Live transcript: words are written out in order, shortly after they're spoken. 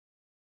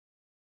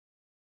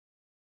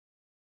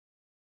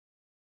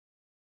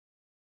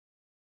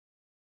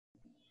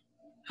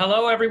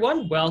Hello,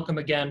 everyone. Welcome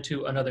again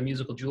to another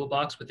musical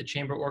JewelBox with the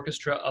Chamber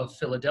Orchestra of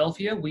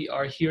Philadelphia. We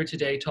are here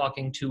today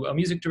talking to a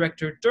music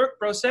director, Dirk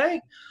Brossé,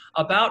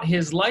 about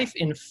his life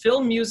in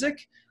film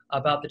music,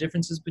 about the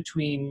differences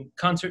between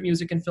concert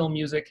music and film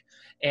music,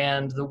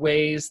 and the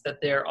ways that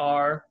there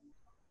are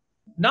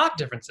not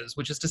differences,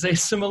 which is to say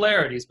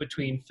similarities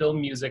between film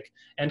music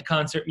and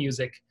concert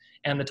music,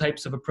 and the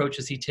types of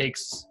approaches he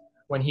takes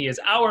when he is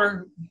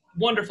our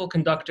wonderful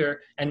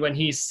conductor and when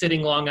he's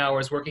sitting long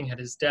hours working at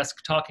his desk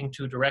talking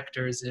to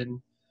directors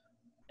in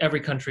every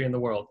country in the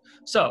world.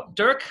 So,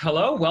 Dirk,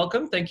 hello,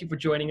 welcome. Thank you for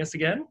joining us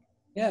again.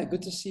 Yeah,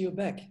 good to see you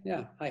back.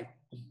 Yeah, hi.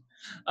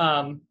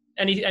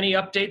 Any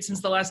updates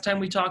since the last time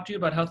we talked to you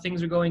about how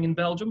things are going in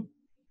Belgium?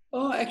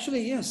 Oh,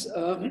 actually, yes.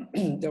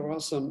 There were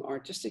some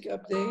artistic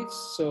updates.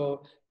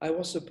 So I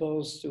was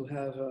supposed to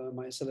have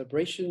my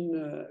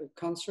celebration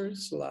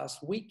concerts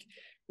last week,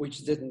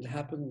 which didn't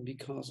happen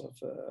because of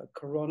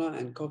Corona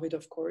and COVID,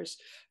 of course.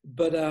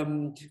 But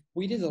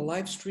we did a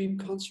live stream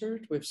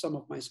concert with some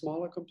of my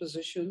smaller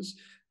compositions.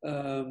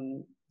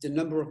 The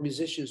number of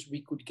musicians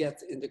we could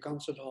get in the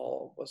concert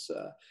hall was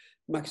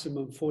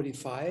maximum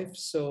 45.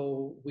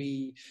 So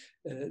we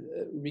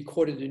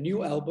recorded a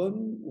new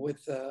album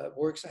with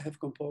works I have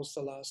composed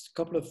the last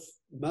couple of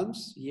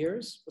months,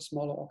 years, for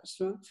smaller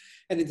orchestra.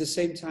 And at the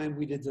same time,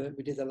 we did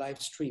a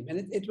live stream,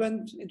 and it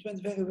went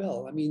very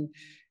well. I mean,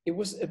 it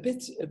was a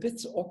bit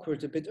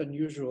awkward, a bit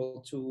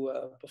unusual to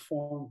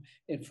perform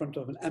in front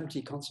of an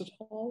empty concert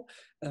hall.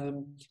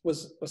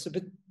 Was a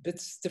bit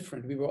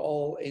different. We were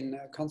all in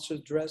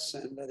concert dress,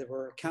 and there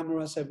were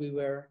cameras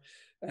everywhere,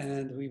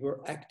 and we were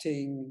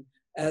acting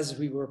as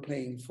we were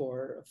playing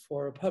for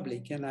a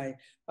public. And I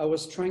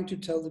was trying to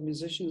tell the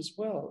musicians,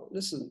 well,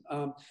 listen,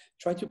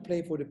 try to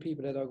play for the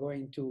people that are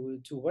going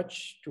to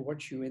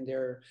watch you in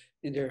their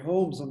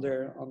homes, on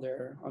their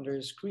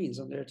screens,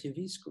 on their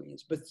TV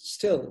screens. But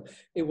still,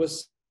 it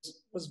was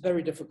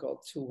very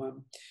difficult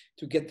to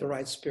get the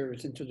right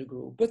spirit into the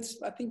group. But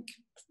I think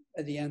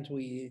at the end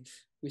we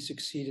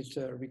succeeded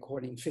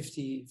recording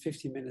 50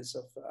 minutes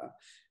of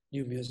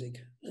new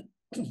music.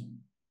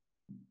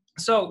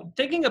 So,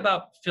 thinking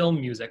about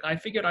film music, I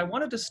figured I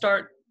wanted to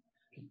start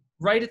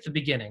right at the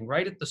beginning,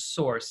 right at the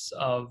source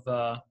of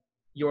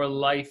your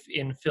life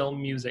in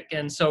film music.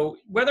 And so,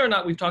 whether or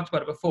not we've talked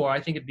about it before, I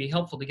think it'd be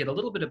helpful to get a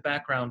little bit of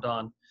background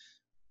on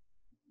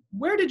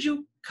where did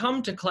you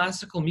come to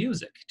classical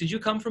music? Did you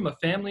come from a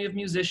family of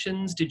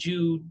musicians? Did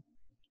you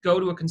go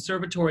to a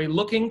conservatory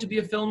looking to be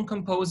a film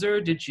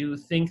composer? Did you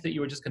think that you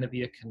were just going to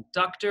be a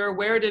conductor?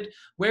 Where did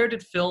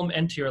film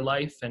enter your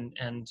life,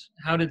 and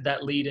how did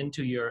that lead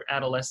into your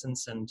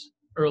adolescence and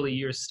early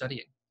years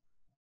studying?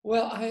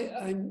 Well,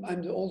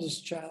 I'm the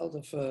oldest child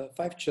of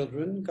 5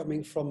 children,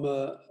 coming from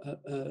a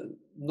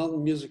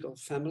non-musical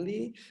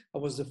family. I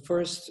was the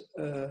first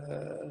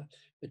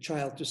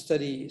child to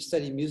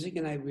study music,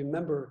 and I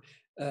remember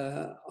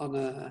on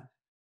a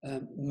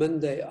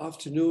Monday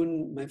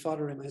afternoon, my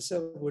father and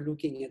myself were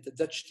looking at the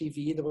Dutch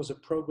TV. There was a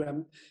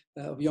program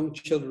of young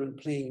children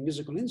playing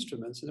musical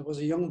instruments, and there was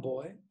a young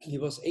boy. He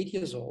was 8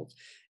 years old,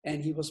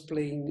 and he was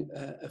playing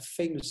a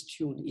famous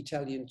tune,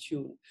 Italian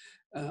tune,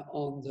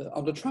 on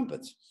the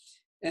trumpet.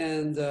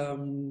 And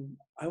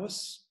I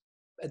was,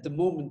 at the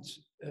moment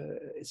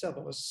itself,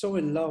 I was so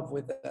in love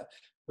with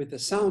the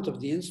sound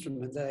of the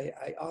instrument that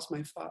I asked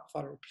my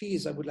father,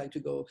 please, I would like to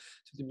go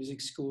to the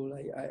music school.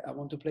 I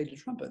want to play the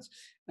trumpet.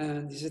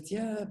 And he said,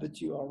 yeah, but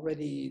you're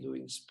already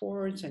doing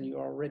sports and you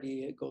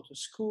already go to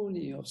school. And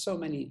you have so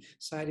many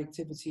side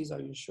activities.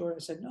 Are you sure? I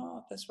said,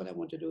 no, that's what I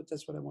want to do.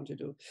 That's what I want to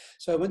do.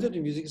 So I went to the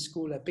music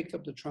school. I picked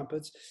up the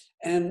trumpets.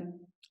 And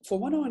for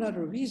one or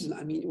another reason,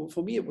 I mean,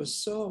 for me, it was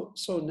so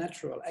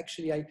natural.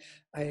 Actually,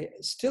 I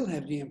still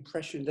have the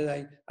impression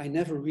that I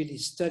never really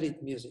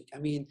studied music. I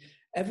mean,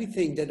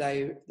 everything that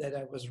I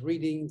was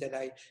reading, that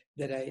I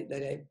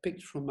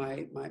picked from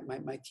my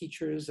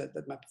teachers,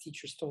 that my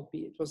teachers told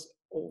me, it was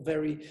all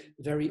very,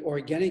 very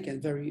organic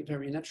and very,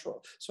 very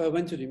natural. So I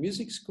went to the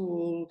music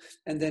school,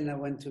 and then I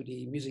went to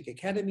the music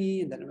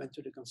academy, and then I went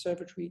to the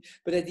conservatory.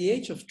 But at the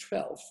age of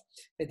 12,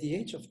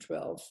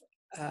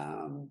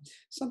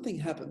 something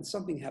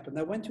happened.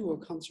 I went to a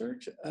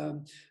concert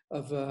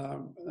of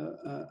a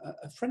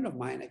friend of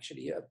mine,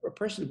 actually, a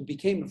person who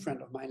became a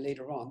friend of mine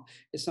later on,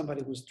 is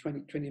somebody who's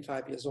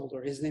 25 years older.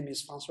 His name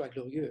is François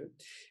Glorieux.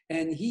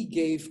 And he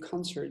gave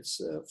concerts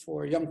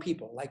for young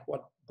people, like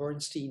what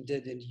Bernstein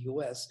did in the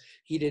US,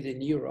 he did in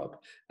Europe.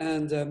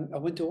 And I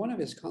went to one of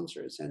his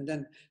concerts, and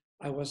then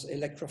I was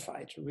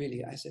electrified,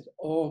 really. I said,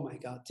 oh my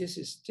God, this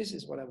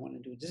is what I want to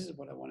do. This is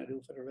what I want to do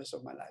for the rest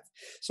of my life.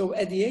 So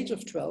at the age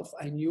of 12,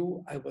 I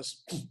knew I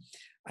was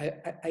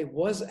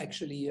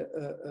actually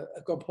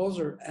a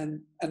composer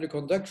and a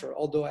conductor,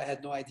 although I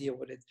had no idea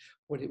what it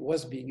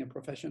was being a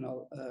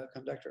professional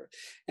conductor.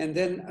 And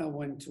then I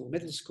went to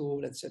middle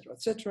school, etc.,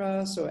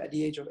 etc. So at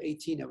the age of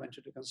 18, I went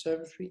to the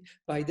conservatory.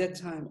 By that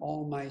time,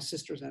 all my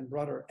sisters and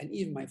brother, and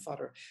even my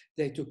father,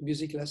 they took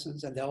music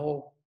lessons, and they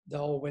all they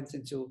all went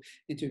into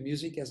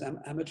music as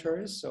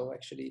amateurs. So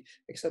actually,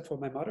 except for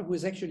my mother, who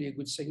is actually a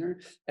good singer,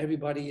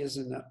 everybody is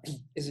in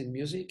is in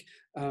music.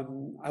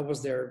 I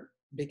was their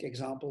big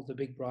example, the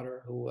big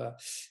brother who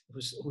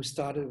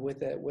started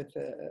with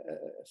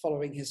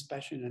following his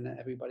passion, and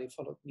everybody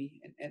followed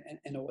me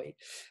in a way.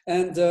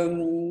 And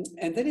then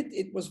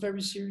it was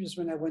very serious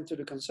when I went to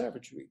the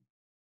conservatory.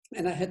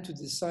 And I had to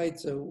decide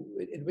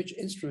in which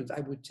instrument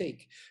I would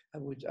take. I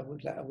would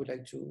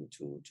like to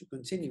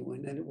continue,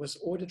 and it was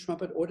or the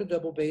trumpet, or the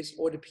double bass,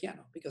 or the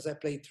piano, because I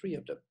played three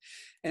of them.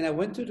 And I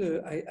went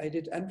to I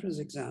did entrance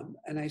exam,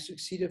 and I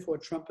succeeded for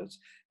trumpet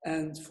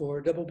and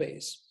for double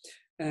bass.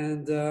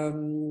 And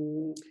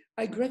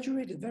I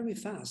graduated very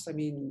fast. I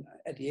mean,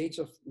 at the age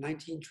of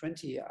 19,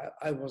 20,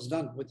 I was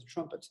done with the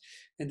trumpet.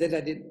 And then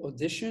I did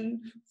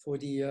audition for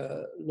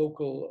the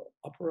local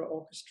opera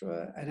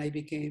orchestra, and I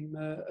became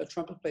a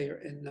trumpet player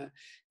in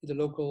the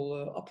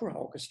local opera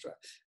orchestra.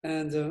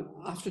 And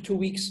after 2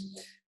 weeks,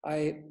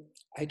 I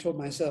told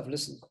myself,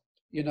 listen,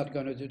 you're not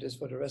going to do this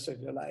for the rest of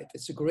your life.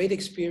 It's a great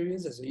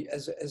experience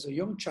as a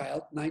young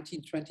child,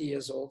 19, 20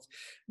 years old,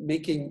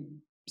 making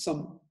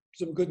some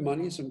good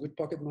money, some good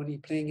pocket money,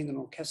 playing in an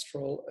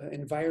orchestral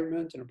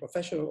environment, in a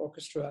professional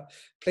orchestra,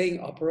 playing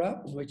opera,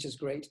 which is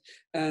great.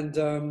 And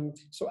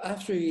so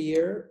after a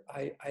year,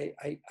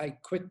 I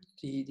quit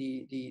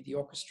the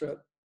orchestra.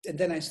 And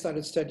then I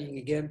started studying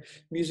again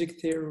music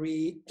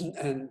theory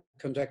and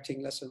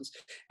conducting lessons.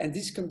 And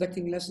these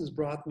conducting lessons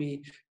brought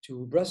me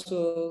to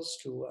Brussels,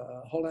 to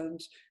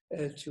Holland,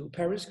 to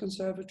Paris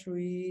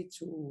Conservatory,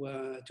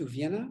 to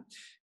Vienna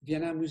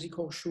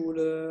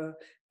Musikhochschule.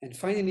 And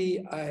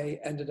finally, I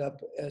ended up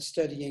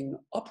studying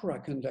opera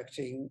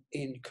conducting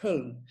in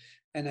Köln.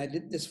 And I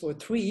did this for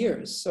 3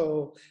 years.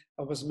 So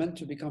I was meant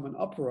to become an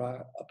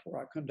opera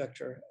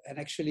conductor. And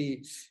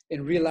actually,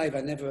 in real life,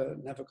 I never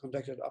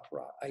conducted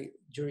opera.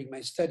 During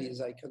my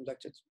studies, I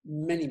conducted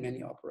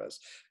many operas.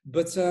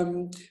 But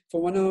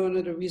for one or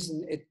another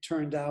reason, it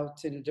turned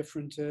out in a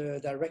different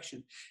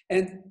direction.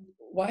 And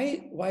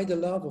why the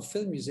love of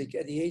film music?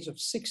 At the age of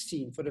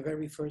 16, for the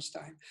very first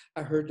time,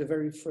 I heard the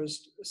very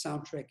first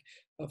soundtrack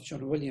of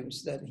John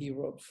Williams that he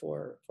wrote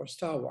for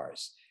Star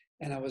Wars.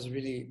 And I was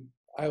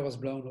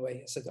blown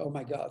away. I said, oh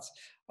my God,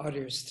 are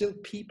there still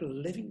people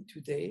living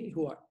today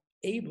who are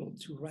able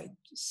to write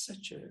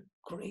such a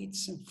great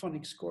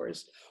symphonic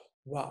scores?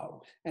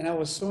 Wow. And I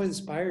was so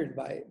inspired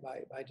by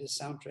this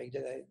soundtrack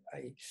that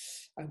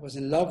I was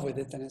in love with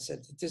it. And I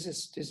said, this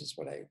is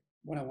what I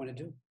want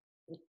to do.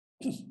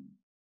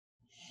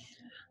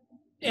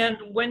 And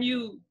when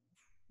you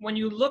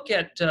look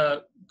at,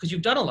 because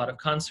you've done a lot of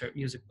concert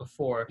music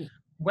before,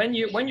 when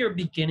you're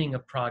beginning a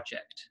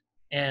project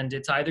and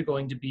it's either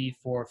going to be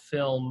for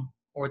film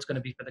or it's going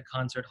to be for the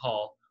concert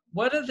hall,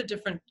 what are the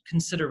different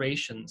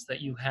considerations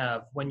that you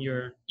have when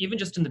you're even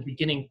just in the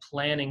beginning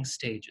planning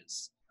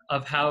stages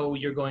of how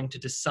you're going to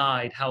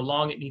decide how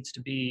long it needs to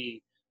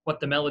be,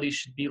 what the melody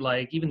should be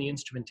like, even the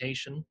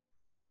instrumentation?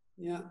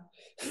 Yeah.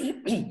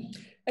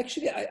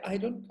 Actually, I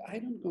don't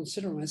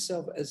consider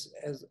myself as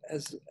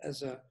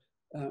a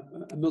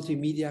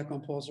multimedia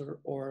composer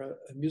or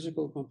a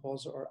musical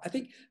composer, or I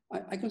think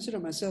I consider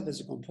myself as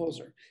a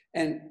composer.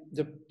 And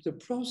the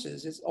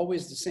process is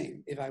always the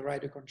same. If I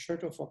write a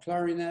concerto for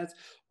clarinet,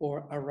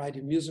 or I write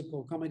a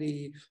musical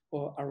comedy,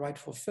 or I write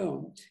for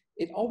film,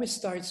 it always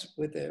starts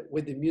with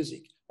the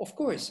music. Of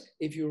course,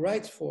 if you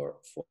write for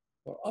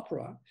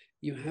opera,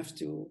 you have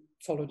to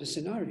follow the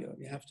scenario.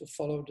 You have to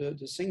follow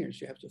the singers.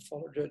 You have to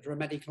follow the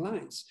dramatic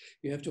lines.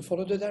 You have to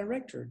follow the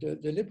director,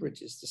 the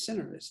librettist, the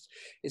scenarist.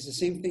 It's the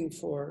same thing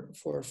for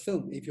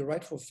film. If you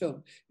write for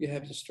film, you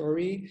have the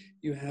story,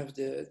 you have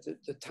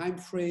the time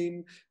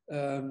frame,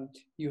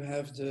 you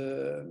have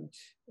the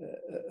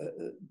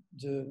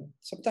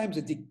sometimes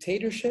the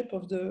dictatorship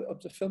of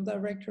the film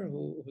director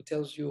who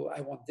tells you, I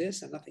want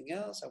this and nothing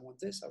else. I want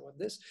this. I want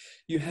this.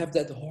 You have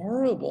that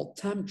horrible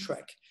time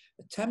track.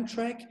 A time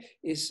track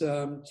is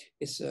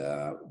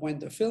when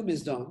the film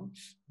is done,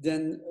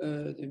 then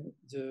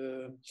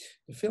the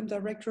film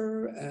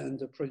director and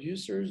the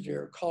producers,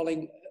 they're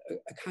calling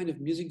a kind of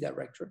music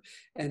director,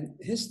 and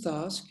his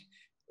task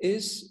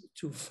is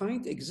to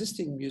find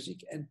existing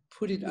music and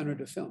put it under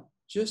the film,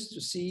 just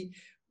to see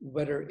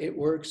whether it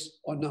works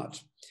or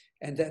not.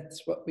 And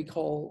that's what we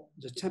call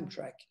the temp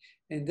track.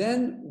 And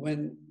then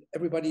when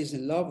everybody is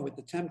in love with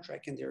the temp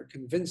track and they're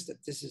convinced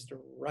that this is the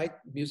right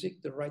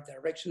music, the right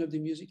direction of the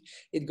music,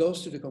 it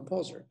goes to the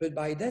composer. But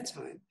by that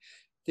time,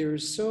 they're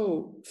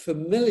so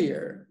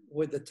familiar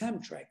with the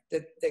temp track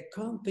that they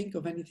can't think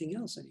of anything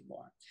else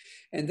anymore.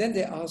 And then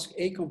they ask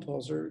a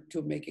composer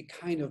to make a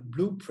kind of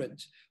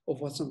blueprint of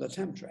what's on the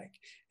temp track.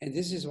 And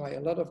this is why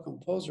a lot of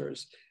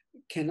composers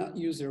cannot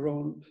use their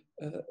own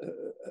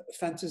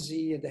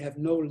fantasy, and they have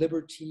no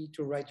liberty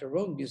to write their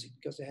own music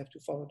because they have to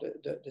follow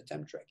the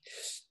temp track.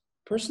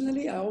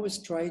 Personally, I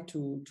always try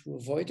to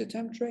avoid the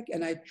temp track,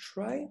 and I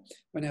try,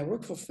 when I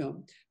work for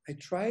film, I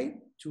try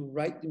to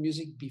write the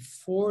music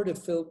before the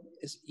film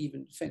is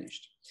even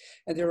finished.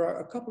 And there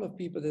are a couple of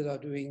people that are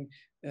doing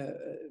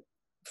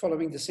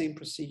following the same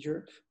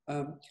procedure.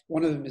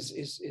 One of them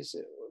is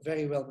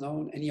very well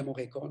known, Ennio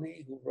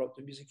Morricone, who wrote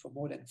the music for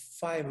more than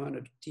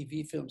 500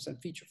 TV films and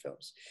feature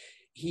films.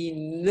 He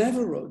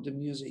never wrote the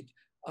music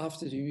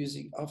after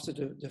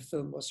the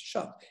film was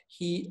shot.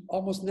 He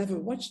almost never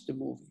watched the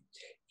movie.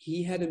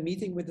 He had a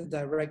meeting with the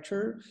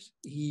director,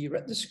 he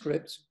read the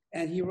script,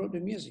 and he wrote the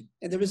music.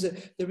 And there is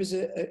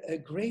a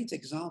great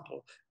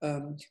example.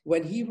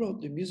 When he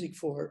wrote the music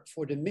for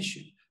The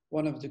Mission,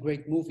 one of the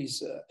great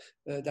movies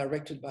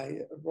directed by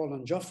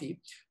Roland Joffe.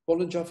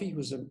 Roland Joffe,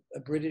 who's a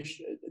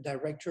British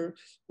director,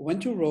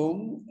 went to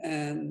Rome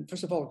and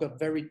first of all got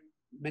very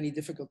many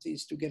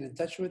difficulties to get in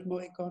touch with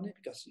Morricone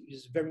because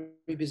he's a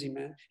very busy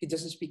man. He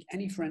doesn't speak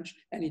any French,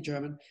 any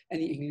German,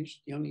 any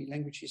English. The only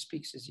language he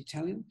speaks is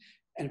Italian,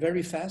 and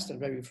very fast and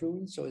very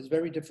fluent. So it's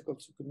very difficult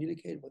to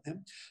communicate with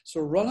him. So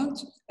Roland,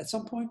 at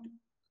some point,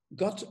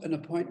 got an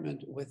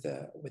appointment with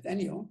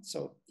Ennio.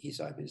 So he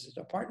saw him in his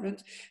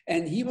apartment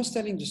and he was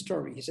telling the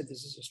story. He said,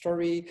 this is a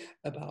story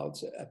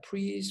about a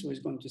priest who is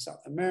going to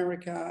South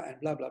America and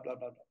blah, blah, blah,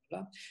 blah, blah,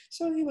 blah.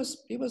 So he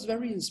was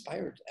very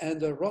inspired.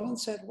 And Roland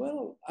said,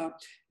 well,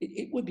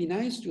 it would be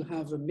nice to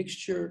have a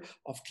mixture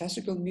of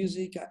classical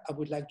music. I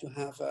would like to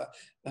have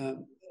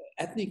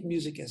ethnic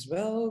music as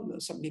well,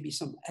 maybe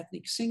some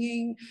ethnic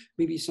singing,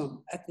 maybe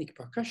some ethnic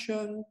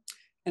percussion.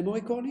 And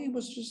Morricone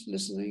was just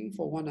listening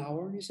for 1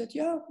 hour. He said,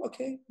 yeah,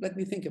 okay, let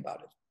me think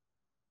about it.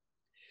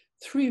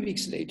 3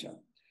 weeks later,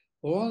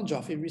 Roland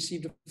Joffe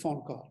received a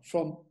phone call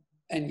from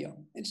Ennio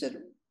and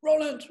said,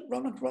 Roland,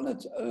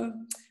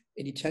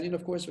 in Italian,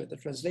 of course, with the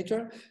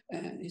translator.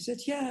 And he said,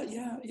 yeah,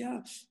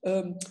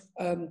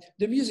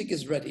 the music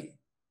is ready.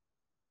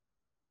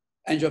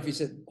 And Joffe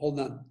said, hold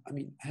on, I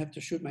mean, I have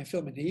to shoot my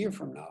film in a year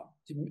from now.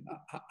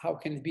 How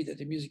can it be that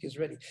the music is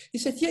ready? He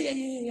said,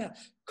 yeah,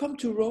 come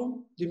to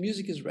Rome, the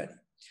music is ready.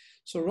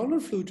 So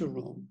Roland flew to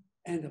Rome,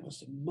 and it was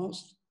the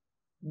most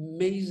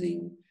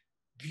amazing,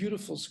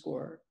 beautiful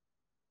score,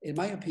 in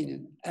my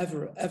opinion,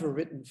 ever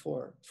written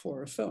for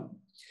a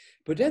film.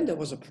 But then there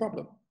was a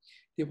problem.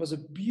 There was a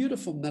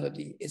beautiful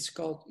melody. It's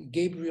called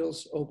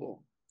Gabriel's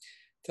Oboe.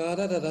 A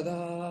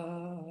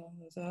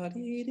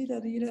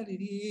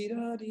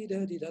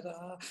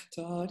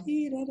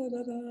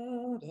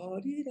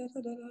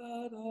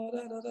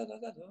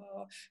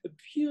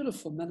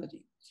beautiful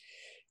melody.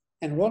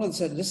 And Roland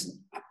said,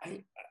 listen,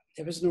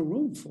 there is no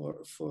room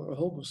for a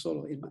hobo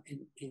solo in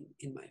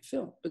my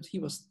film. But he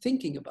was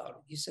thinking about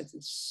it. He said,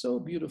 it's so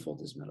beautiful,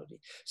 this melody.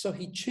 So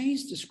he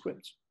changed the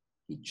script.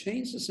 He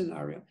changed the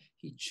scenario.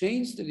 He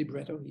changed the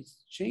libretto. He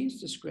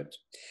changed the script.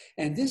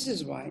 And this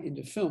is why in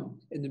the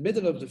film, in the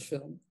middle of the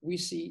film, we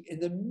see in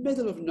the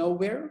middle of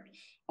nowhere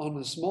on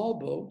a small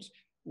boat,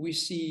 we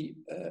see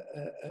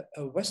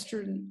a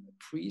Western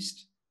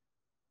priest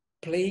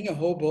playing a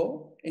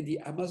hobo in the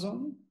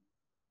Amazon.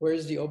 Where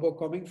is the oboe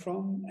coming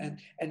from?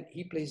 And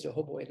he plays the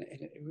hobo in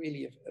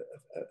really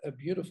a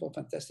beautiful,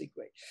 fantastic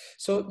way.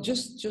 So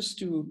just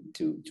to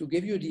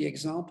give you the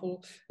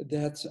example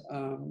that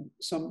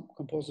some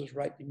composers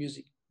write the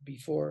music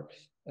before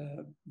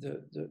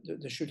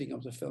the shooting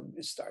of the film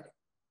is starting.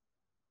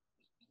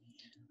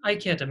 I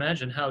can't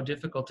imagine how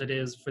difficult it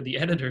is for the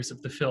editors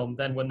of the film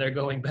then when they're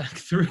going back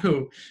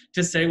through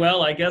to say,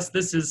 well, I guess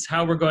this is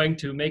how we're going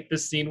to make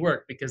this scene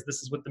work because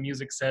this is what the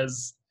music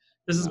says.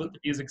 This is what the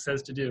music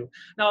says to do.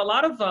 Now, a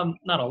lot of,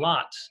 not a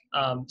lot,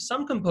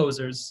 some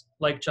composers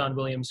like John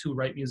Williams who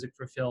write music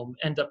for film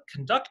end up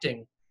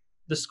conducting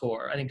the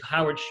score. I think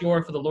Howard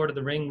Shore for the Lord of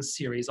the Rings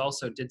series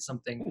also did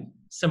something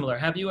similar.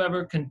 Have you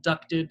ever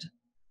conducted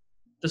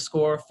the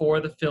score for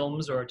the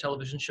films or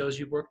television shows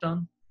you've worked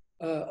on?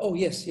 Oh,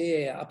 yes,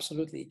 yeah,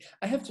 absolutely.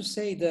 I have to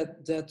say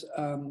that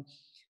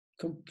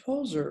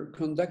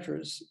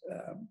conductors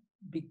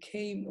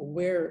became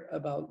aware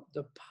about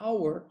the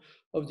power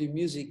of the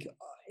music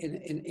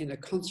in a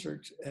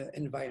concert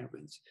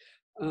environment.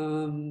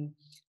 And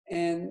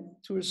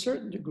to a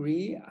certain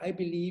degree, I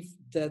believe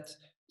that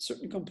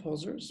certain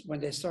composers, when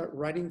they start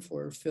writing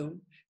for a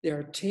film, they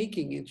are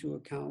taking into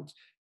account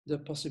the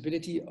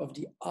possibility of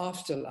the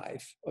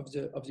afterlife of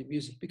the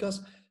music,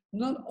 because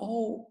not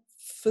all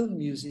film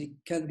music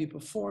can be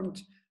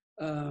performed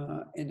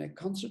in a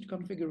concert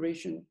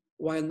configuration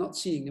while not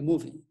seeing the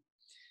movie.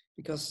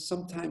 Because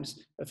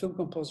sometimes a film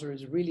composer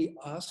is really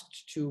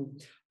asked to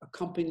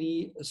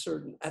accompany a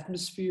certain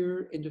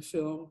atmosphere in the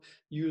film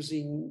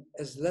using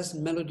as less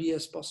melody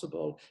as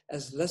possible,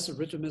 as less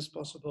rhythm as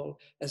possible,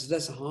 as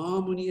less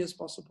harmony as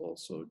possible.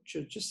 So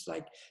just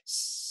like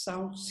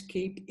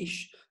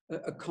soundscape-ish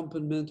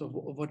accompaniment of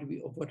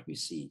what we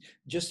see,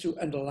 just to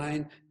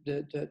underline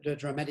the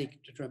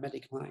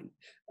dramatic line.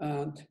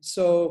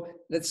 So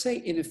let's say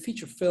in a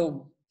feature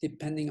film,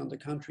 depending on the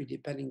country,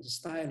 depending the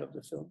style of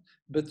the film,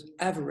 but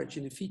average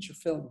in a feature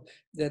film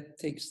that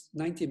takes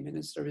 90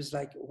 minutes, there is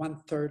like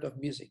 1/3 of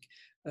music,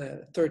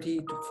 30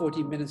 to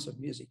 40 minutes of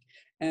music.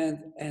 And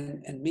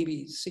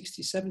maybe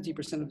 60,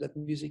 70% of that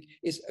music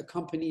is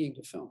accompanying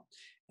the film.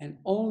 And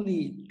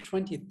only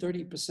 20,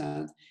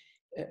 30%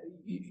 uh,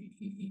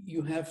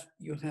 you have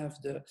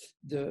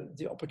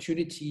the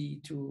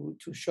opportunity to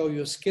show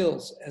your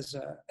skills as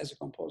a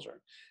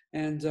composer.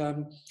 And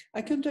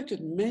I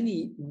conducted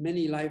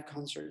many live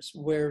concerts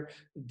where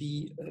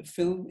the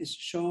film is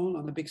shown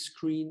on a big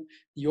screen,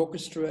 the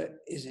orchestra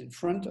is in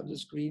front of the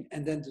screen,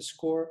 and then the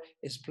score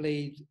is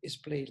played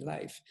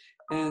live.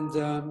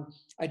 And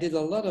I did a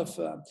lot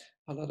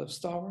of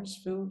Star Wars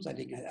films. I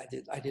think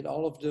I did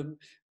all of them.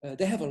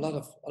 They have a lot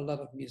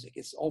of music.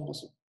 It's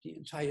almost the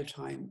entire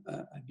time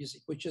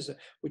music, which is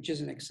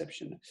an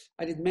exception.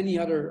 I did many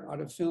other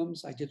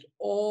films. I did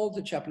all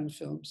the Chaplin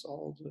films,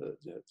 all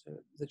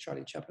the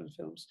Charlie Chaplin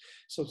films.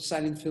 So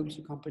silent films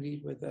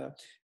accompanied with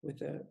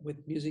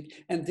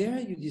music. And there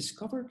you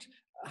discovered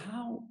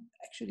how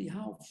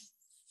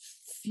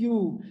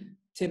few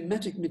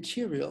thematic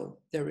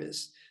material there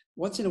is.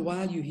 Once in a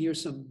while, you hear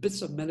some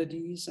bits of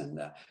melodies and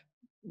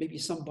maybe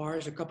some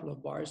bars, a couple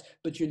of bars,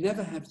 but you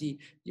never have the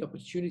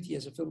opportunity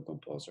as a film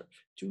composer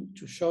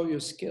to show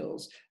your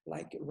skills,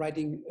 like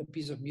writing a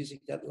piece of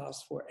music that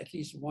lasts for at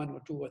least 1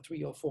 or 2 or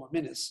 3 or 4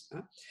 minutes.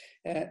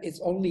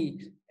 It's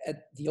only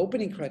at the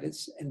opening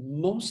credits and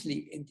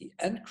mostly in the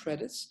end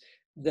credits,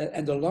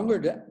 and the longer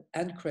the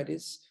end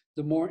credits,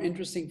 the more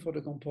interesting for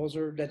the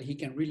composer that he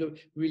can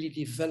really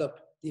develop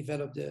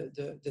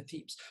the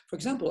themes. For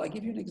example, I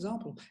give you an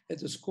example. At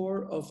the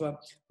score of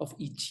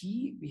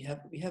E.T., we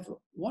have a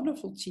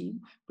wonderful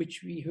theme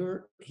which we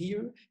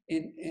hear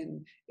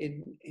in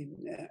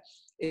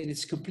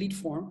its complete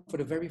form for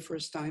the very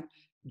first time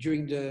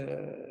during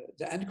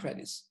the end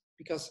credits,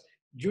 because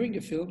during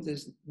the film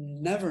there's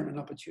never an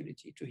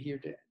opportunity to hear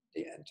the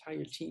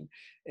entire theme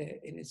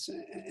in its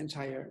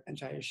entire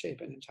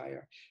shape and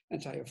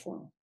entire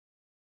form.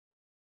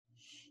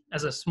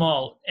 As a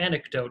small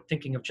anecdote,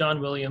 thinking of John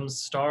Williams,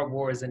 Star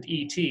Wars, and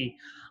E.T.,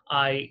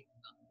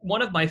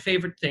 one of my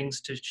favorite things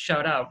to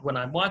shout out when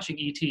I'm watching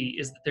E.T.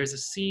 is that there's a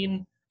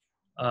scene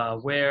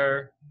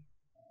where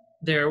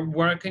they're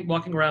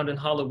walking around in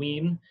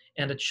Halloween,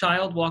 and a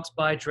child walks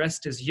by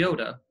dressed as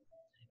Yoda,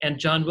 and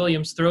John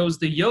Williams throws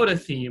the Yoda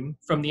theme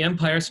from The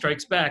Empire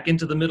Strikes Back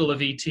into the middle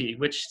of E.T.,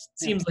 which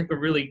seems like a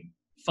really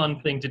fun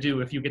thing to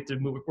do if you get to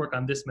work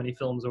on this many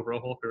films over a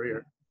whole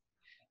career.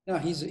 No,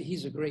 he's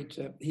a great.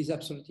 He's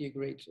absolutely a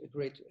great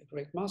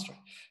master.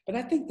 But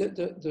I think that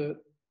the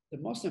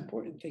most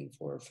important thing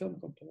for a film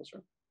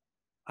composer,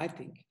 I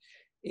think,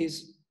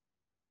 is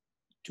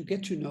to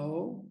get to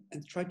know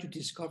and try to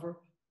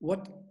discover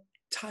what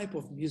type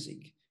of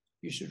music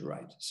you should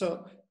write.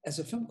 So, as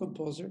a film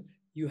composer,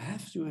 you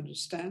have to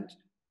understand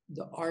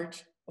the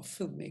art of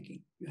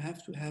filmmaking. You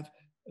have to have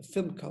a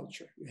film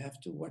culture. You have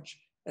to watch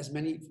as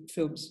many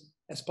films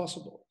as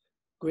possible.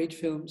 Great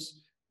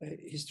films.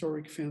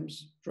 Historic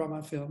films,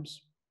 drama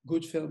films,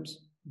 good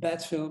films,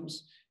 bad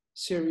films,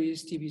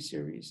 series, TV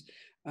series,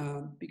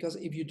 because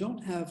if you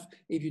don't have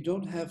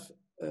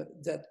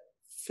that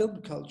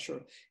film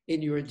culture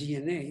in your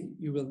DNA,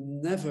 you will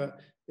never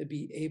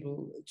be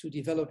able to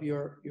develop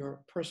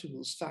your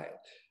personal style,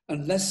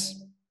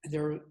 unless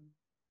there are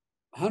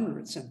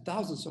hundreds and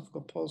thousands of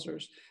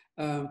composers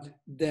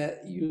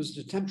that use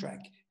the temp track,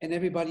 and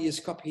everybody is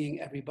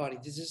copying everybody.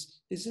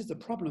 This is the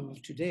problem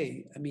of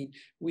today. I mean,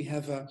 we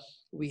have a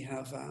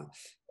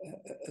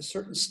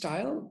certain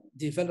style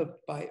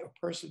developed by a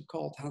person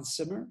called Hans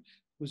Zimmer,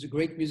 who's a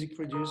great music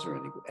producer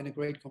and a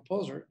great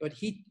composer, but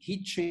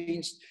he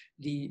changed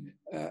the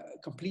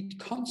complete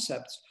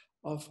concept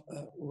of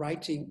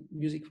writing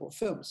music for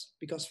films,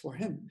 because for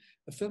him,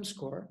 a film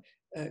score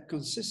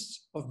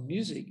consists of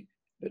music,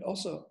 but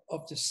also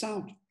of the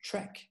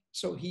soundtrack.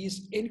 So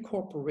he's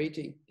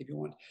incorporating, if you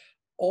want,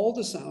 all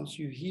the sounds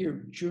you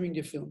hear during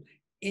the film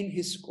in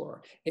his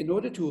score, in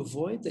order to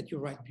avoid that you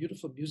write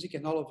beautiful music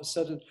and all of a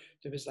sudden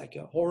there is like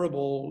a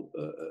horrible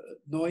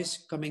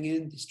noise coming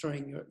in,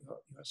 destroying your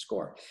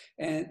score.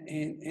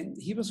 And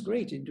he was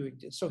great in doing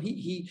this. So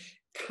he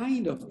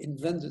kind of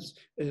invented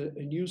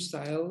a new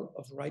style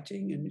of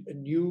writing and a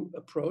new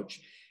approach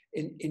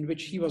in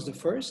which he was the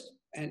first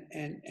and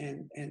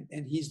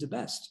he's the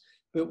best.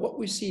 But what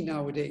we see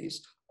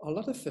nowadays, a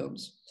lot of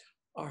films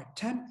are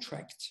temp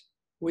tracked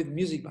with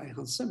music by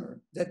Hans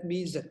Zimmer. That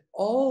means that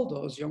all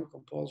those young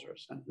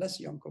composers and less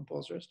young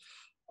composers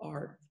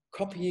are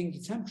copying the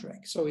temp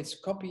track. So it's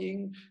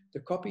copying the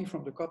copy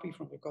from the copy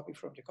from the copy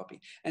from the copy.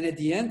 And at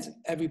the end,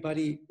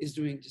 everybody is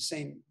doing the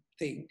same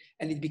thing,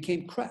 and it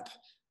became crap.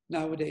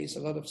 Nowadays,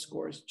 a lot of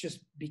scores just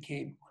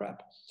became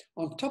crap.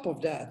 On top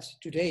of that,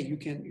 today you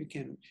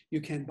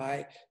can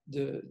buy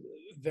the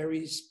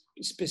very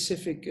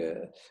specific,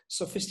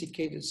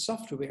 sophisticated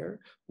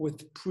software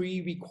with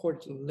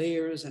pre-recorded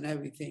layers and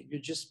everything. You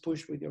just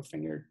push with your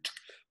finger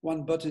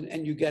one button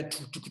and you get.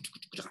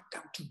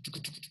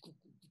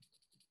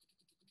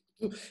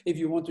 If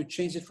you want to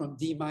change it from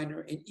D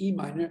minor in E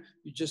minor,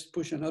 you just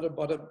push another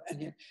button.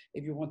 And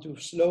if you want to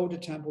slow the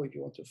tempo, if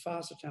you want to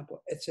fast the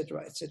tempo,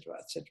 etc., etc.,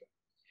 etc.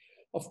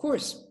 Of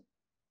course,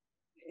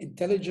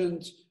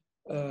 intelligent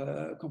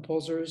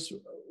composers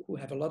who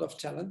have a lot of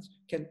talent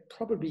can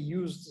probably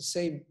use the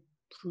same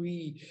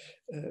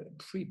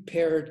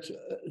prepared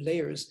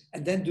layers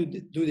and then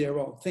do their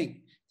own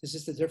thing. This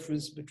is the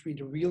difference between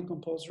the real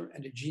composer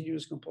and the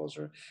genius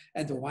composer,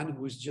 and the one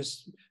who is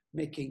just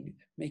making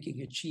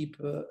a cheap,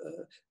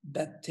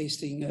 bad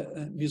tasting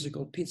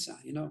musical pizza,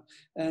 you know.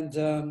 And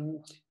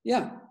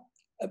yeah,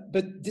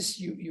 but this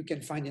you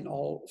can find in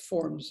all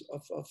forms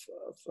of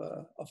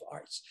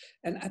arts.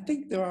 And I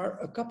think there are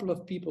a couple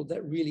of people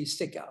that really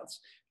stick out.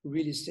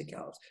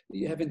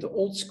 You have in the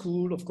old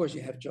school, of course,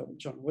 you have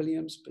John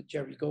Williams, but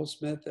Jerry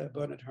Goldsmith,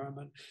 Bernard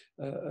Herrmann,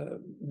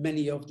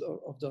 many of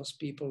those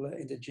people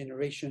in the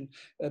generation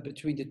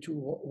between the two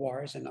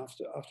wars and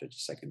after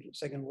the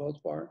Second World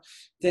War.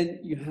 Then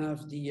you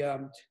have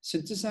the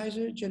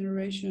synthesizer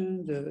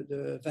generation,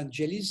 the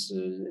Vangelis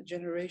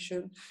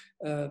generation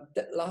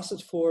that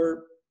lasted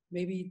for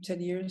maybe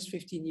 10 years,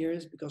 15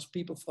 years, because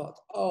people thought,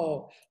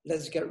 oh,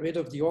 let's get rid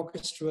of the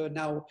orchestra.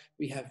 Now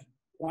we have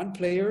one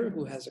player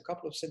who has a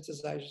couple of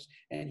synthesizers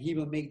and he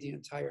will make the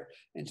entire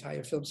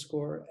film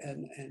score,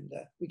 and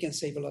we can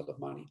save a lot of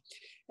money.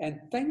 And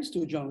thanks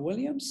to John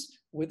Williams,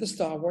 with the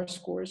Star Wars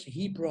scores,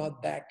 he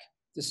brought back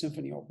the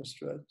symphony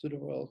orchestra to the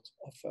world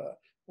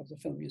of the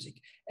film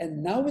music.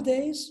 And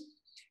nowadays,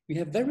 we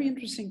have very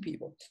interesting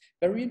people,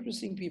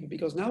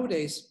 because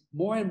nowadays,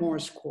 more and more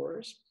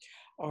scores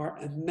are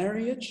a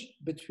marriage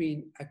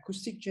between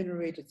acoustic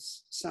generated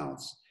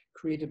sounds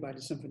created by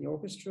the symphony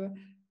orchestra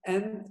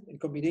and in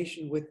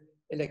combination with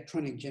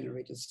electronic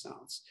generated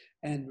sounds,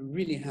 and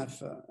really have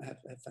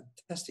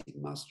fantastic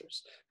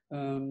masters.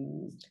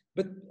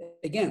 But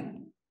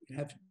again, you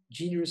have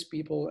genius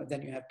people, and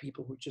then you have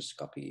people who just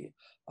copy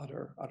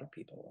other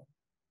people.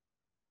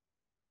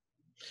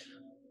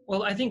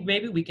 Well, I think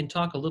maybe we can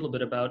talk a little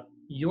bit about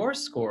your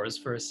scores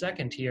for a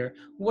second here.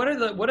 What are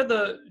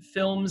the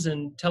films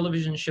and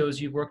television shows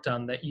you worked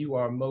on that you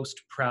are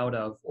most proud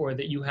of, or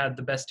that you had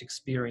the best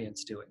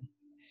experience doing?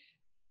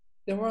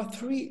 There are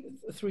three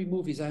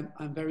movies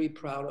I'm very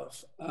proud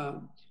of.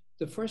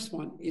 The first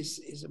one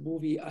is a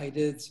movie I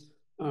did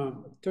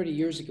 30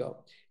 years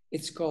ago.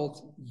 It's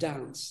called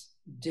Dance,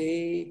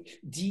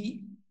 D-A-E-N-S,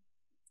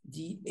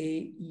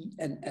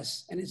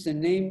 and it's the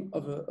name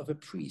of a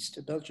priest,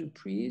 a Belgian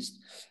priest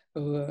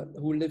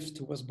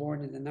who was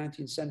born in the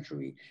 19th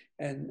century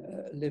and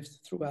lived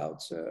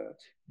throughout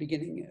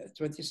beginning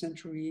 20th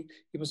century.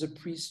 He was a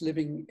priest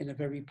living in a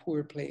very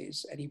poor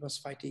place, and he was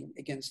fighting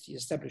against the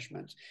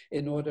establishment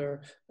in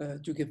order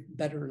to give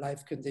better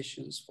life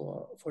conditions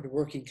for the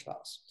working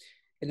class,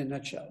 in a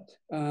nutshell.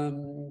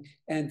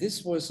 And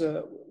this was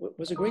a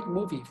great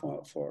movie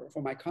for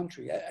my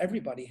country.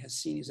 Everybody has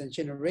seen it, and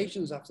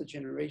generations after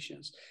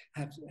generations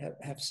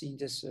have seen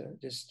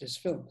this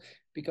film.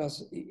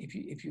 Because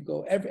if you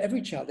go,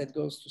 every child that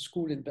goes to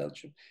school in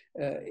Belgium,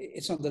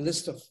 it's on the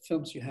list of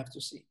films you have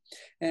to see.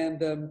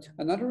 And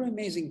another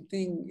amazing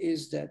thing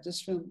is that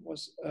this film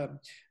was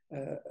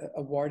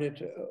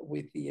awarded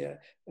with the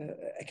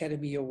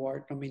Academy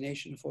Award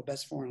nomination for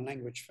Best Foreign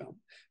Language Film.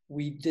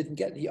 We didn't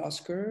get the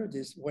Oscar.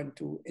 This went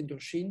to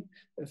Indochine,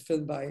 a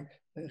film by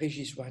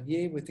Régis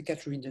Warnier with the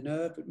Catherine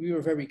Deneuve. We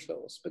were very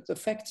close. But the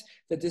fact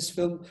that this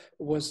film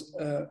was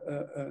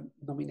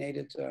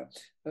nominated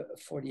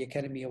for the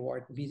Academy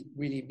Award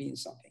really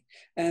means something.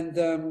 And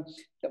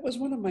that was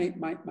one of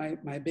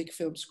my big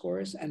film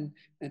scores. And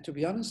to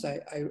be honest,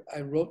 I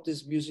wrote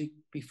this music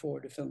before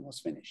the film was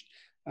finished.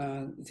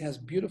 It has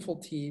beautiful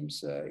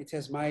themes. It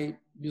has my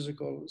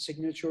musical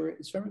signature.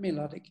 It's very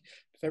melodic,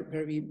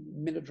 very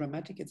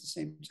melodramatic at the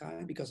same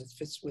time, because it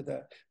fits with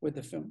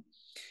the film.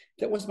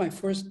 That was my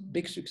first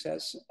big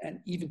success, and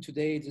even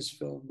today, this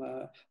film,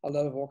 a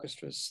lot of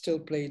orchestras still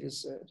play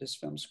this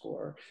film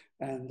score,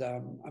 and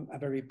I'm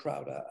very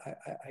proud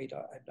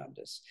I've done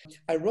this.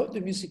 I wrote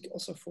the music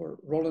also for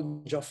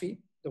Roland Joffe,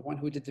 the one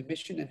who did The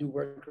Mission and who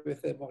worked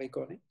with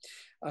Morricone.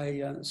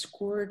 I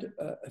scored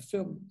a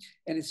film,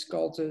 and it's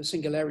called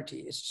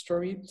Singularity. It's a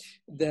story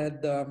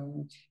that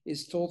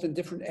is told in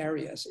different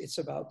areas. It's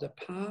about the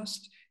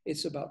past,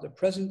 it's about the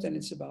present, and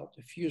it's about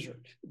the future.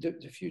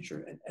 The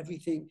future, and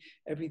everything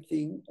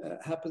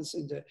happens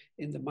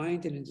in the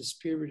mind and in the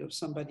spirit of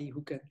somebody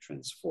who can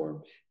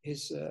transform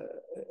his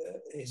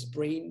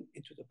brain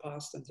into the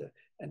past and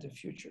the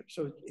future.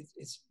 So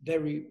it's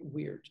very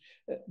weird,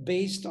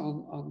 based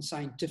on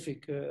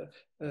scientific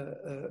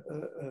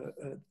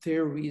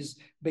theories,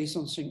 based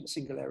on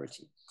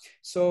singularity.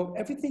 So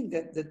everything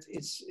that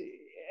it's,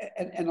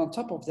 and on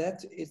top of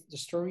that, the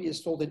story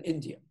is told in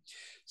India.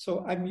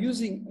 So I'm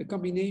using a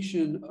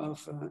combination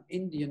of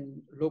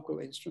Indian local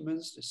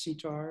instruments, the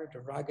sitar, the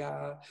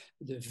raga,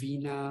 the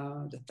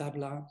veena, the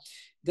tabla.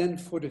 Then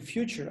for the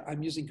future,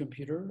 I'm using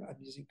computers,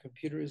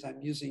 I'm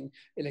using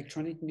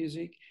electronic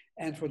music.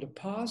 And for the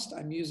past,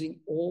 I'm using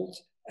old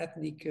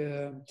ethnic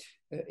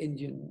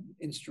Indian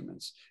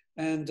instruments.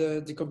 And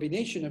the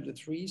combination of the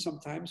three,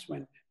 sometimes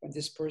when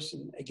this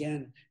person,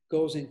 again,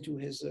 goes into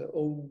his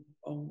own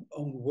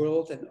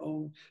world and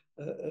own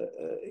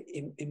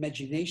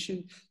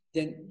imagination,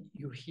 then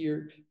you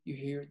hear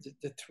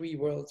the three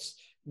worlds,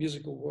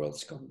 musical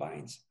worlds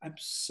combined. I'm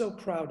so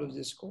proud of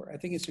this score. I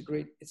think it's a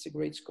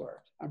great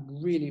score. I'm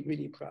really,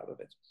 really proud of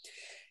it.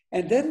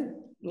 And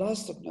then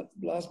last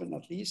but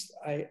not least,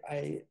 I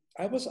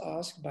was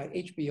asked by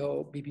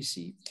HBO,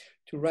 BBC,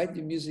 to write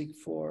the music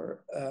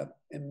for a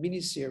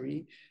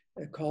miniseries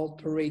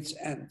called Parade's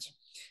End.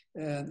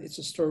 And it's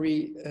a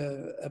story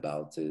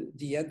about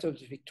the end of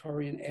the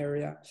Victorian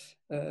era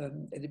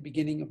at the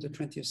beginning of the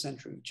 20th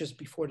century, just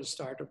before the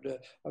start of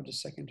the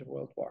Second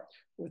World War,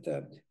 with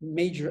a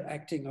major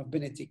acting of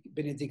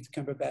Benedict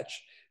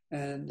Cumberbatch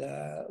and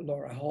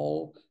Laura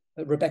Hall,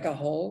 Rebecca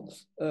Hall.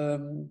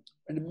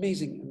 An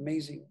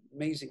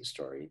amazing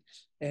story,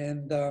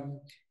 and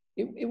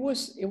it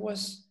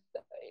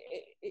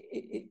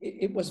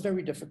was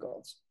very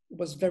difficult. It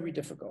was very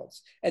difficult.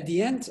 At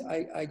the end,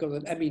 I got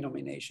an Emmy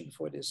nomination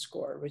for this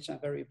score, which I'm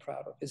very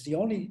proud of. It's the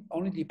only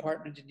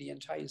department in the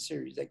entire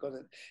series that got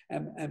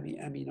an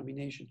Emmy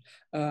nomination.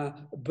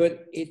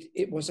 But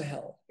it was a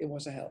hell. It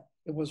was a hell.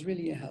 It was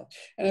really a hell.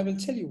 And I will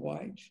tell you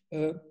why.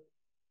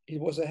 It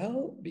was a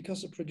hell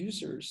because the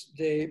producers,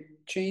 they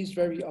changed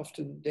very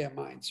often their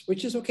minds,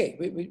 which is okay,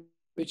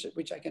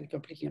 which I can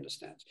completely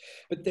understand.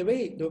 But the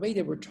way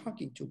they were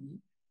talking to me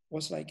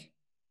was like,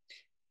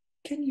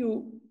 can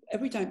you,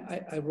 every time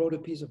I wrote a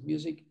piece of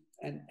music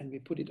and we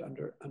put it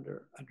under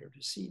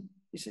the scene,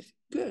 he said,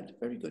 good,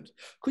 very good.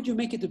 Could you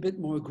make it a bit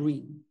more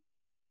green?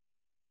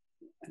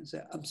 And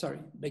say, I'm sorry,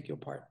 beg your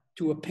pardon.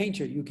 To a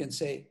painter, you can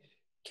say,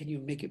 can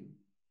you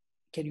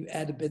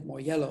add a bit more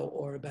yellow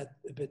or a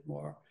bit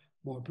more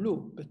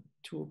blue? But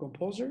to a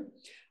composer,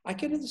 I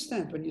can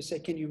understand when you say,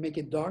 can you make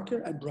it darker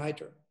and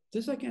brighter?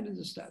 This I can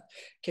understand.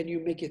 Can you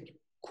make it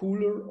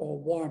cooler or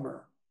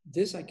warmer?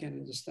 This I can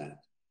understand.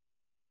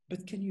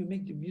 But can you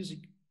make the music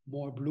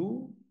more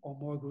blue or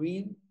more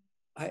green?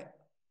 I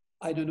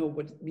don't know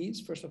what it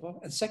means, first of all.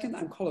 And second,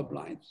 I'm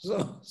colorblind.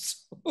 So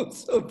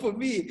for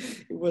me,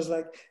 it was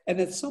like, and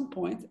at some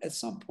point,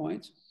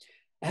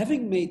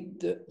 having made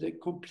the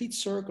complete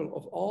circle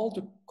of all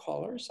the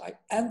colors, I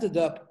ended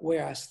up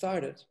where I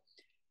started.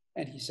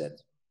 And he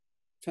said,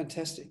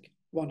 fantastic,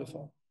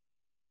 wonderful.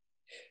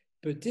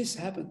 But this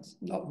happened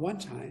not one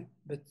time,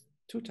 but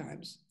 2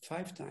 times,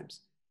 5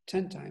 times,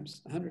 10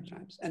 times, 100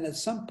 times. And at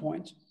some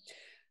point,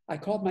 I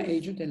called my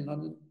agent in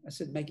London. I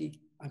said,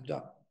 Maggie, I'm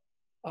done.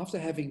 After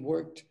having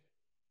worked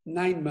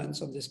 9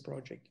 months on this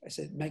project, I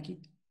said, Maggie,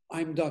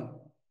 I'm done.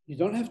 You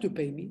don't have to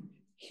pay me.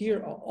 Here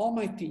are all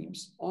my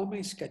themes, all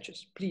my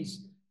sketches.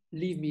 Please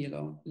leave me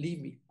alone.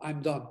 Leave me.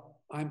 I'm done.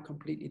 I'm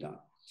completely done.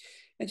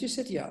 And she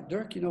said, yeah,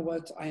 Dirk, you know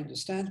what? I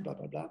understand, blah,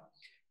 blah, blah.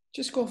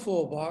 Just go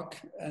for a walk.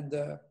 And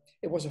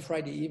it was a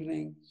Friday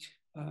evening.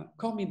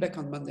 Call me back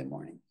on Monday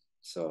morning.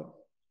 So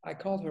I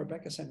called her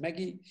back. I said,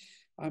 Maggie,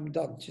 I'm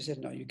done. She said,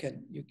 no, you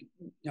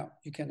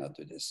cannot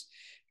do this.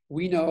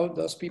 We know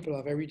those people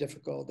are very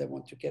difficult. They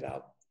want to get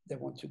out. They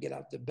want to get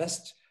out the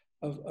best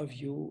of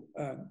you.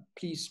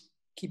 Please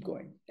keep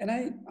going. And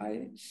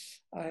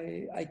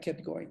I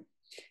kept going.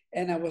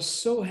 And I was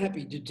so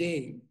happy the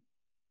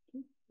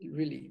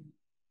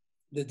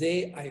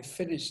day I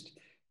finished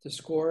the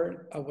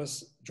score. I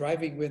was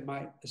driving with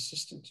my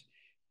assistant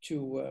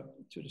to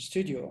the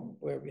studio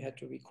where we had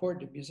to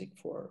record the music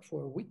for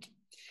a week.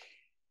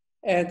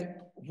 And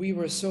we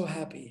were so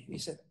happy. He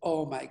said,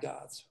 oh my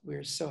God,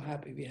 we're so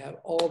happy. We have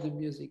all the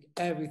music.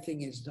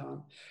 Everything is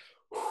done.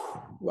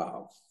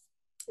 Wow.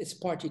 It's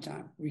party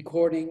time.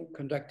 Recording,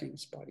 conducting,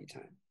 it's party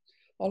time.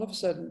 All of a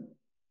sudden,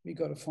 we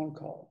got a phone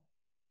call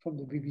from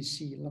the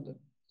BBC in London.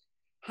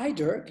 Hi,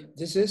 Dirk.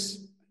 This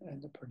is,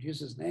 and the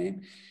producer's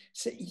name.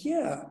 Said,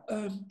 yeah,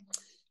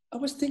 I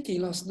was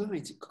thinking last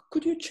night,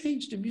 could you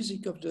change the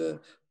music of the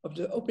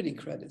opening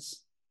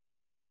credits?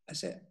 I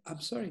said,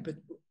 I'm sorry, but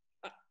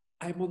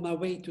I'm on my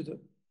way to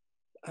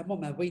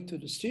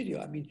the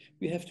studio. I mean,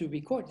 we have to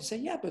record. He said,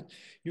 yeah, but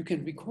you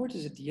can record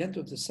this at the end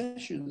of the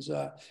sessions.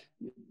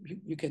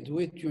 You can do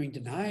it during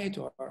the night,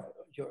 or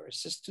your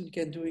assistant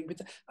can do it.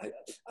 But I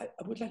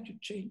would like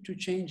to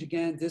change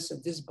again this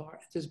and this bar,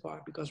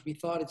 because we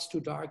thought it's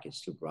too dark,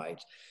 it's too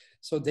bright.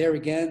 So there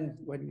again,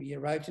 when we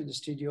arrived in the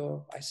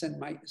studio, I sent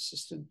my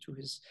assistant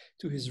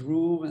to his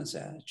room and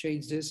said,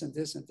 change this and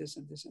this and this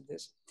and this and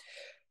this.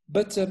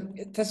 But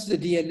that's the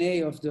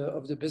DNA of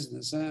the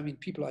business. I mean,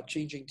 people are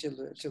changing till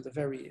the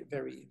very,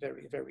 very,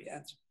 very, very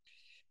end.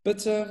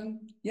 But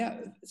yeah,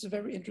 it's a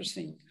very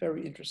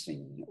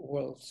interesting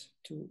world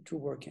to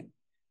work in.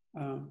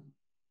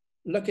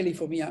 Luckily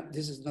for me,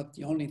 this is not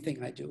the only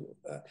thing I do.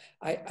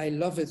 I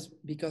love it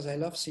because I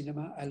love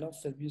cinema, I love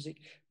film music,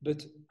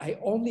 but I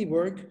only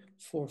work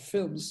for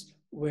films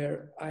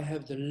where I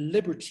have the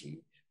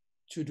liberty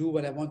to do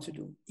what I want to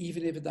do,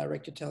 even if a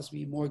director tells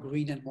me more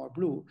green and more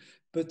blue.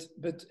 But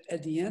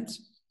at the end,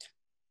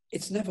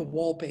 it's never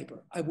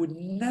wallpaper. I would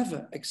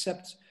never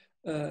accept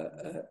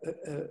a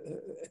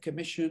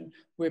commission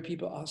where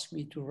people ask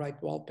me to write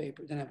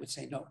wallpaper. Then I would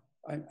say, no,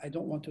 I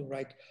don't want to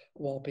write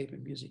wallpaper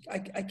music.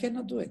 I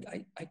cannot do it.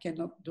 I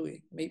cannot do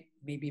it.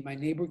 Maybe my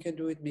neighbor can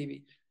do it.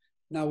 Maybe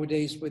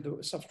Nowadays with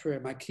the software,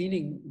 my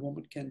cleaning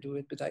woman can do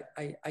it, but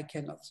I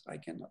cannot. I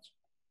cannot.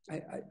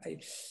 I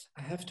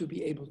have to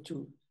be able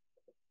to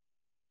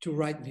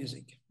write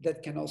music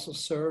that can also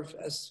serve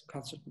as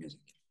concert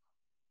music.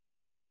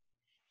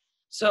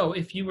 So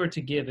if you were to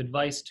give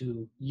advice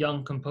to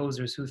young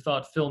composers who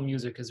thought film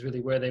music is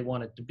really where they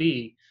wanted to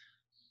be,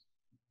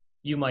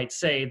 you might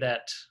say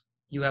that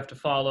you have to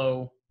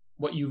follow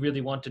what you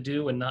really want to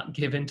do and not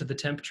give in to the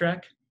temp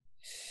track?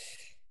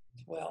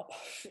 Well,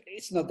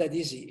 it's not that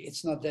easy.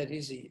 It's not that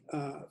easy.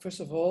 First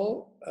of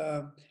all,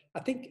 I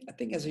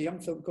think as a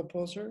young film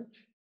composer,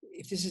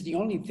 if this is the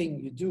only thing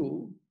you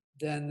do,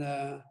 then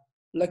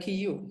lucky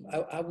you.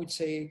 I would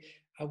say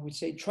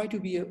try to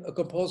be a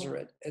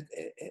composer.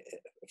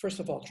 First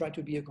of all, try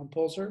to be a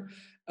composer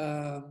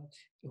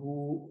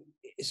who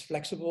is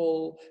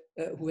flexible,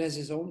 who has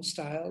his own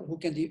style, who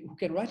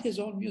can write his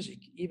own music,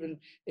 even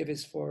if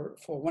it's for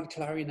one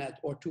clarinet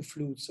or two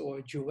flutes or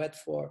a duet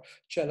for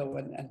cello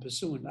and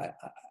bassoon.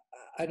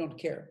 I don't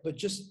care, but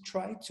just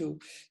try to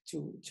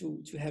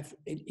have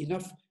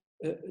enough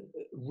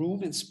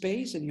room and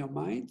space in your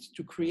mind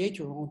to create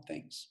your own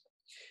things.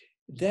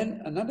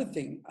 Then another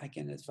thing I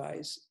can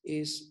advise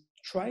is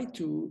try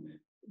to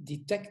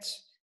detect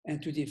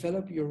and to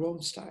develop your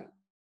own style.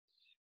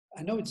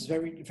 I know it's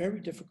very,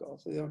 very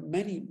difficult. There are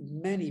many,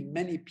 many,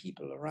 many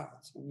people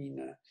around. I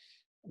mean,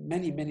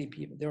 many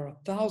people. There are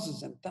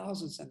thousands and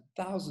thousands and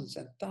thousands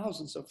and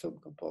thousands of film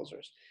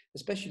composers,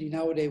 especially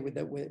nowadays with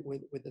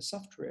the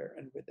software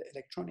and with the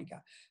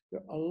electronica.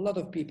 There are a lot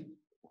of people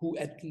who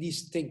at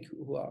least think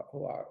who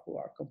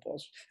are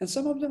composers, and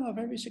some of them are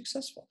very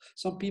successful.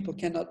 Some people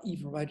cannot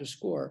even write a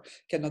score,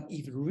 cannot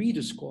even read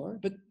a score,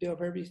 but they are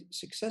very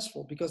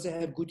successful because they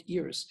have good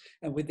ears,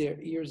 and with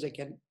their ears they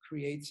can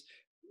create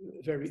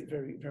very,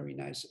 very, very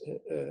nice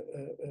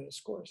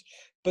scores.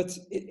 But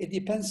it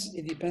depends.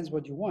 It depends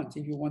what you want.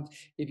 If you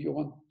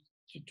want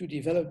to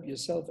develop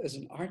yourself as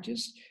an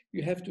artist,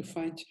 you have to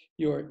find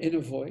your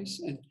inner voice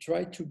and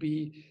try to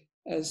be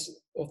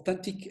as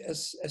authentic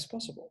as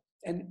possible.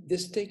 And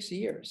this takes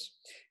years.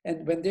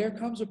 And when there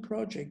comes a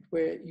project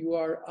where you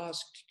are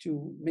asked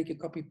to make a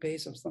copy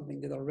paste of something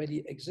that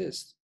already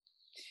exists,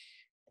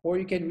 or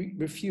you can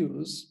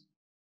refuse,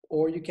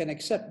 or you can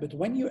accept. But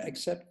when you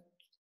accept,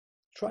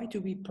 try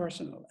to be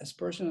personal as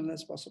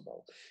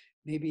possible.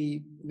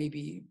 Maybe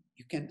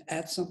you can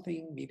add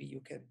something. Maybe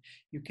you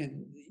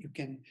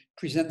can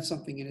present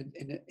something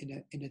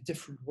in a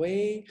different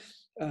way.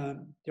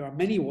 There are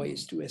many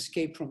ways to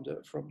escape from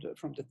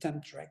the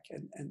temp track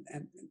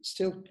and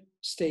still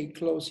stay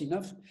close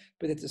enough,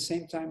 but at the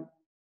same time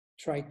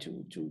try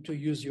to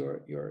use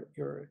your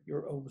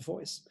own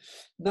voice.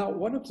 Now,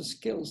 one of the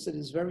skills that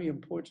is very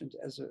important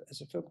as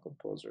a film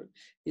composer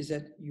is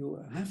that you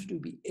have to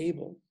be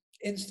able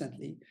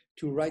instantly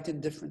to write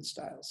in different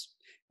styles.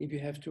 If you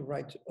have to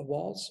write a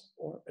waltz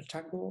or a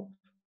tango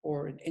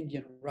or an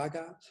Indian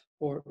raga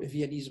or a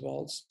Viennese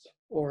waltz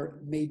or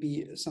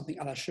maybe something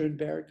a la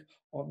Schoenberg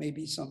or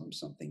maybe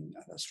something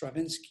a la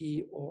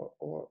Stravinsky or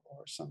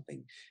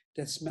something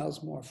that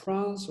smells more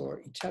France or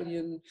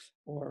Italian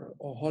or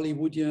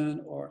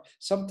Hollywoodian, or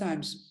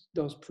sometimes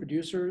those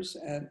producers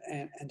and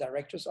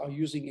directors are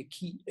using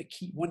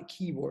one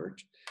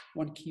keyword,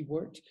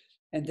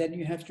 and then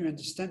you have to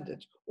understand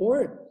it.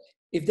 Or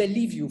if they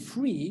leave you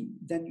free,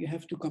 then you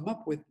have to come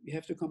up with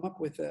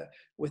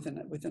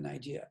an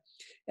idea.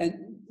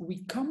 And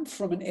we come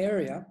from an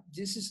area.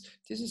 This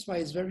is why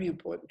it's very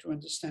important to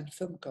understand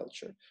film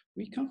culture.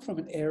 We come from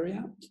an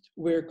area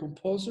where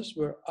composers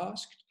were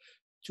asked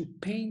to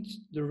paint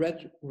the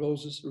red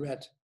roses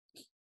red.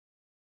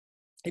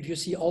 If you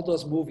see all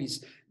those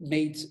movies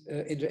made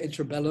in the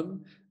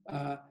interbellum,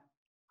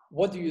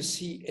 what do you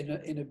see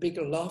in a big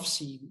love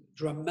scene,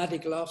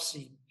 dramatic love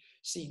scene,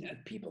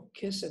 and people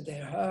kiss and they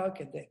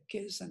hug and they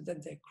kiss and then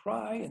they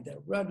cry and they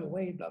run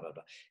away, blah, blah,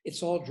 blah.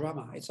 It's all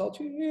drama. It's all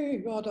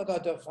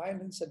the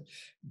violence and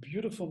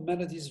beautiful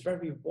melodies,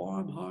 very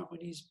warm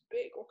harmonies,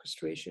 big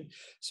orchestration.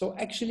 So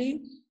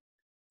actually,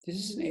 this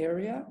is an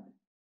area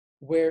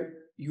where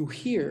you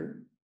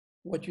hear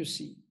what you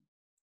see.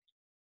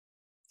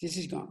 This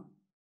is gone.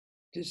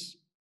 This,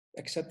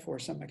 except for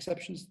some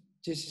exceptions,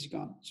 this is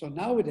gone. So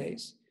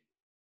nowadays,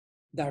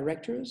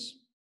 directors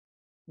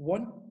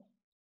want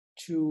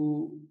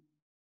to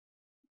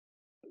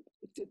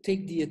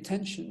take the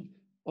attention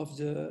of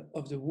the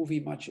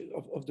movie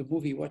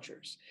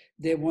watchers.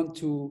 They want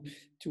to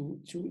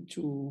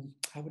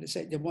how would I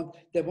say? They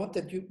want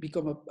that you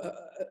become a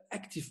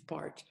active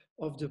part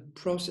of the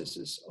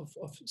processes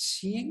of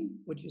seeing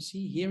what you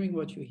see, hearing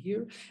what you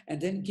hear, and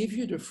then give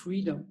you the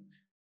freedom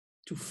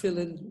to fill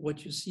in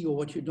what you see or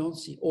what you don't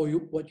see, or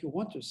what you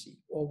want to see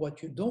or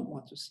what you don't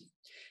want to see.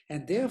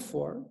 And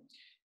therefore,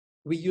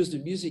 we use the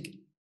music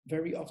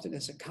very often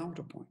as a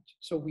counterpoint.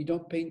 So we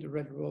don't paint the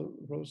red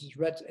roses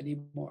red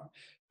anymore,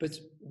 but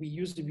we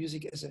use the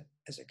music as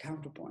a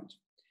counterpoint.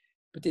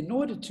 But in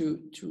order to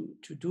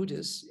do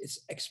this, it's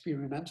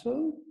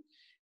experimental.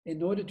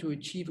 In order to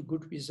achieve a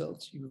good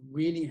result, you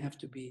really have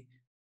to be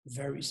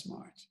very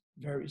smart,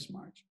 very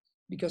smart.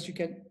 because you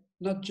can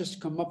not just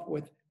come up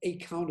with a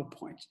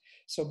counterpoint.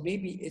 So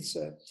maybe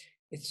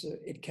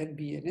it can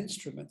be an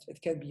instrument,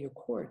 it can be a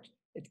chord,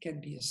 it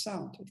can be a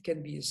sound, it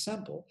can be a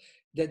sample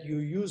that you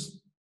used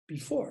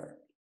before.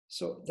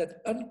 So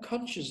that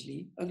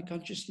unconsciously,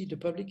 the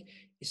public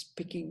is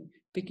picking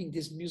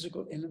this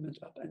musical element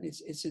up, and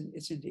it's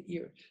in the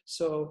ear.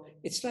 So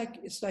it's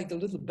like the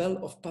little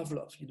bell of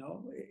Pavlov, you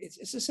know.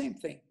 It's the same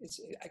thing. It's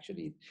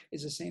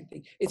the same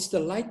thing. It's the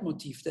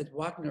leitmotif that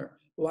Wagner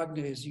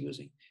is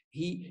using.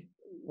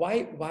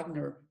 Why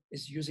Wagner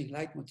is using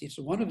leitmotifs.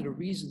 So one of the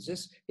reasons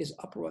is his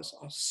operas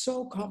are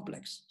so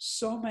complex,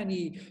 so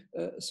many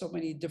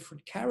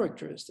different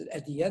characters that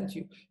at the end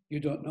you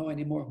don't know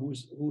anymore who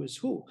is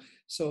who.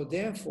 So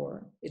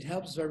therefore, it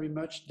helps very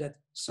much that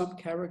some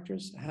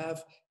characters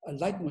have a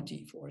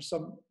leitmotif, or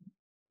some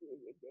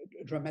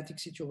dramatic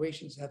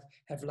situations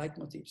have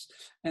leitmotifs.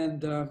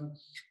 And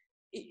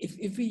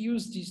if we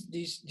use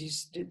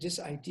this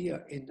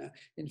idea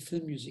in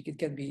film music, it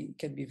can be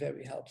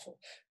very helpful.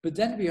 But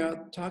then we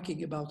are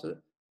talking about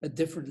a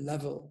different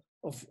level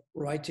of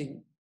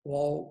writing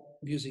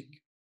wallpaper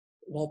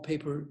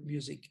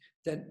music.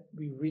 Then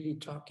we really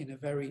talk in a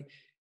very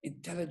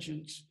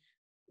intelligent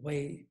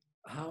way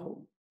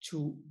how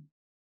to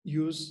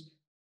use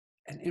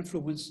and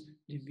influence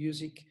the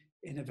music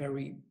in a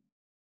very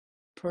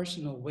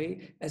personal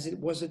way, as it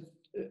was a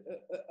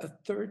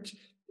third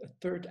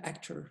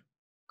actor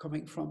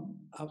coming from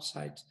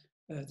outside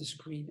the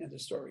screen and the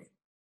story.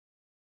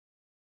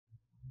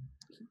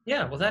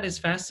 Yeah, well, that is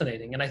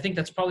fascinating, and I think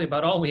that's probably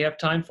about all we have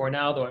time for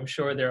now. Though I'm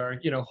sure there are,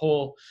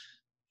 whole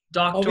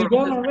doctoral. Oh, we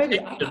done already?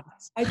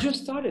 I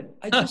just started.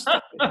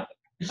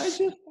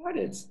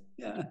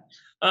 Yeah.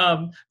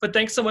 But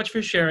thanks so much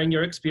for sharing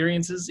your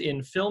experiences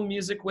in film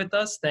music with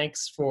us.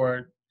 Thanks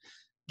for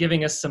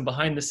giving us some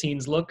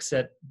behind-the-scenes looks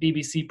at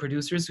BBC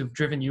producers who've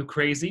driven you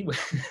crazy,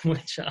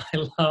 which I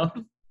love.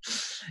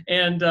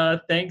 And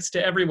thanks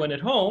to everyone at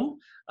home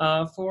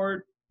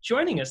for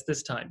joining us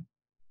this time.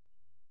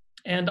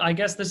 And I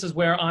guess this is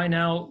where I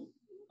now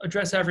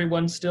address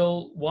everyone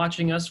still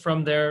watching us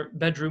from their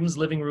bedrooms,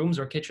 living rooms,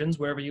 or kitchens,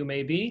 wherever you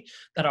may be,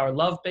 that our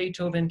Love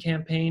Beethoven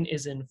campaign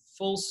is in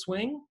full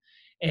swing,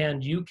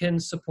 and you can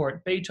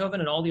support Beethoven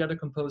and all the other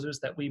composers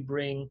that we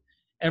bring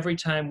every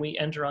time we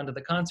enter onto the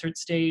concert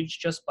stage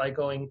just by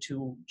going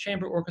to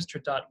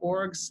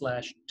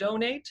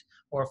chamberorchestra.org/donate,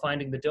 or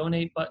finding the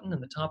donate button in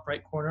the top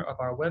right corner of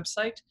our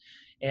website.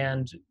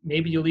 And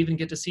maybe you'll even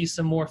get to see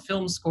some more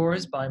film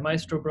scores by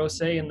Maestro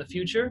Brossé in the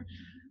future.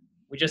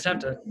 We just have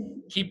to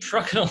keep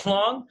trucking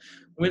along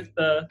with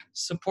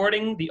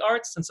supporting the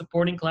arts and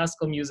supporting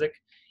classical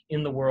music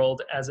in the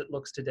world as it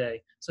looks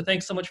today. So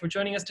thanks so much for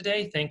joining us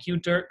today. Thank you,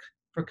 Dirk,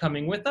 for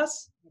coming with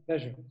us. My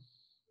pleasure.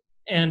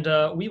 And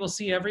we will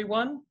see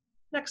everyone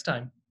next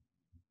time.